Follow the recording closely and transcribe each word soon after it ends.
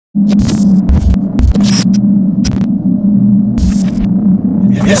It's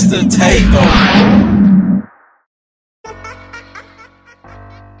the takeover.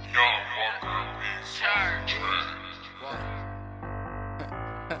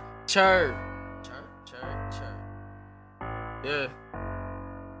 Cherp. Yeah.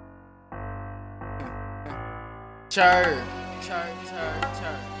 Cherp.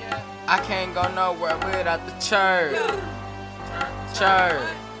 I can't go nowhere without the Cherp. Cherp.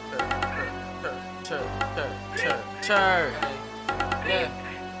 Cherp. Yeah.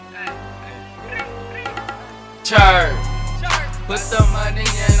 Cherp. Put the money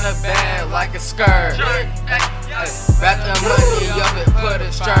in the bag like a skirt. Wrap the money up and put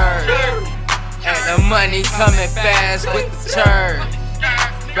a skirt. And the money coming fast with the Cherp.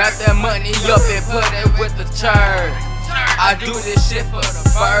 Wrap that money up and put it with the Cherp. I do this shit for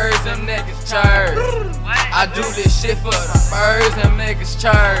the birds, them niggas Cherp. I do this shit for the birds, them niggas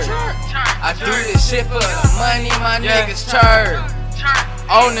Cherp. I do this shit for the money, my niggas Cherp.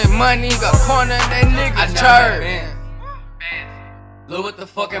 On the money, got corner, that nigga Cherp. Look what the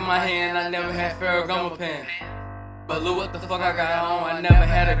fuck in my hand, I never had Ferragamo pen. But look what the fuck I got on, I never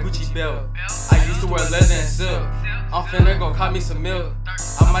had a Gucci belt. I used to wear leather and silk. I'm finna go cop me some milk.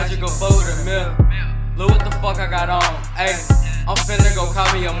 I might just go forward a milk. Look what the fuck I got on, ayy. I'm finna go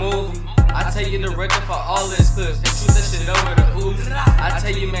call me a movie. I tell you the record for all this clips and shoot that shit over the Uzi. I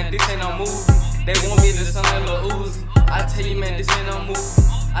tell you, man, this ain't no movie. They want me to sound like Lil Uzi. I tell you, man, this ain't no movie.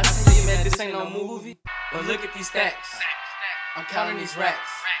 I tell you, man, this ain't no movie. But look at these stacks. I'm counting these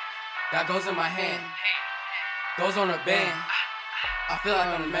racks. That goes in my hand. Goes on a band. I feel like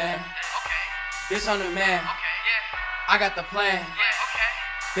I'm the man. Bitch, I'm the man. I got the plan.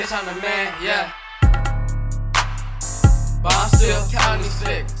 Bitch, I'm the man, yeah. But I'm still counting these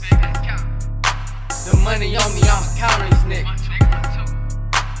sticks. The money on me, I'ma count these niggas.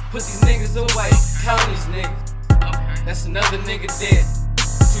 Put these niggas away, count these niggas. That's another nigga dead. 2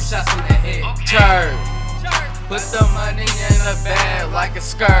 shots in the head. Cherp. Put the money in the bag like a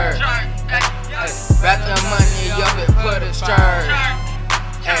skirt. Wrap the money up and put a skirt.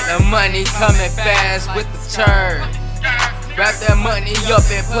 And the money coming fast with the Cherp. Wrap that money up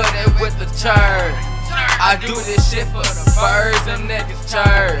and put it with the Cherp. I do this shit for the birds, them niggas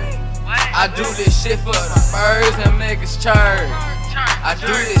Cherp. I do this shit for the birds, them niggas Cherp. I do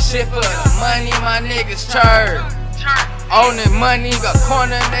this shit for the money, my niggas Cherp. On the money, got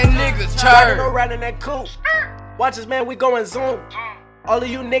corner, that niggas Cherp. Riding that coupe. Watch this, man, we going zoom. All of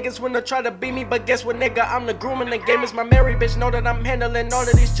you niggas wanna try to beat me, but guess what, nigga? I'm the groom and the game is my merry bitch. Know that I'm handling all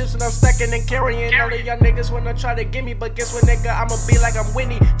of these chips and I'm stacking and carrying. All of y'all niggas wanna try to get me, but guess what, nigga? I'ma be like I'm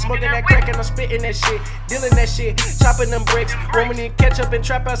Whitney, smoking that crack and I'm spitting that shit, dealing that shit, chopping them bricks. When we need catch up in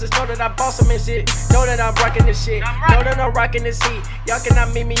trap houses, know that I boss them and shit. Know that I'm rocking this shit, know that I'm rocking this seat. Y'all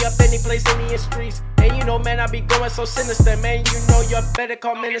cannot meet me up any place, any streets. And you know, man, I be going so sinister, man. You know, y'all better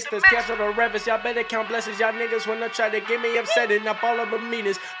call ministers, cancel the reverence. Y'all better count blessings. Y'all niggas wanna try to get me upset and up all of the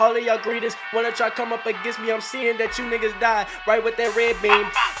meanest. All of y'all greeters wanna try come up against me. I'm seeing that you niggas die right with that red beam.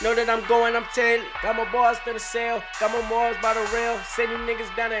 Know that I'm going, I'm telling. Got my boys to the sale, got my morals by the rail. Send you niggas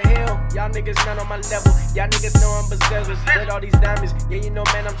down the hill. Y'all niggas not on my level. Y'all niggas know I'm bezealous with all these diamonds. Yeah, you know,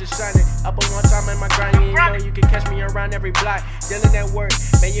 man, I'm just shining. Up on one time in my grind. Yeah, you know you can catch me around every block, dealing that work.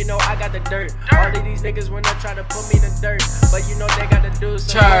 Man, you know I got the dirt. All of these niggas when they try to put me in the dirt, but you know they gotta do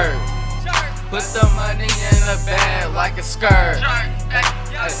some Cherp. Put the money in the bag like a skirt.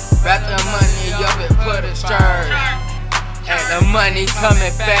 Wrap the money up and put a skirt. And the money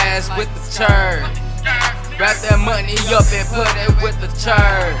coming fast with the Cherp. Wrap that money up and put it with the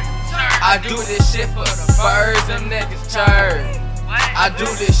Cherp. I do this shit for the birds, them niggas Cherp. I do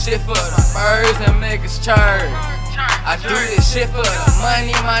this shit for the birds, them niggas Cherp. I do this shit for the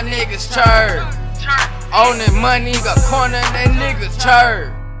money, my niggas Cherp. On the money, got corner, that niggas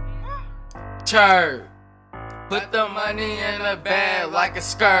Cherp. Cherp. Put the money in the bag like a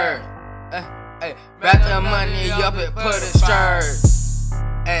skirt. Wrap the money up and put a skirt.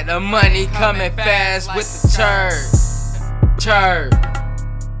 And the money coming fast with the Cherp. Cherp.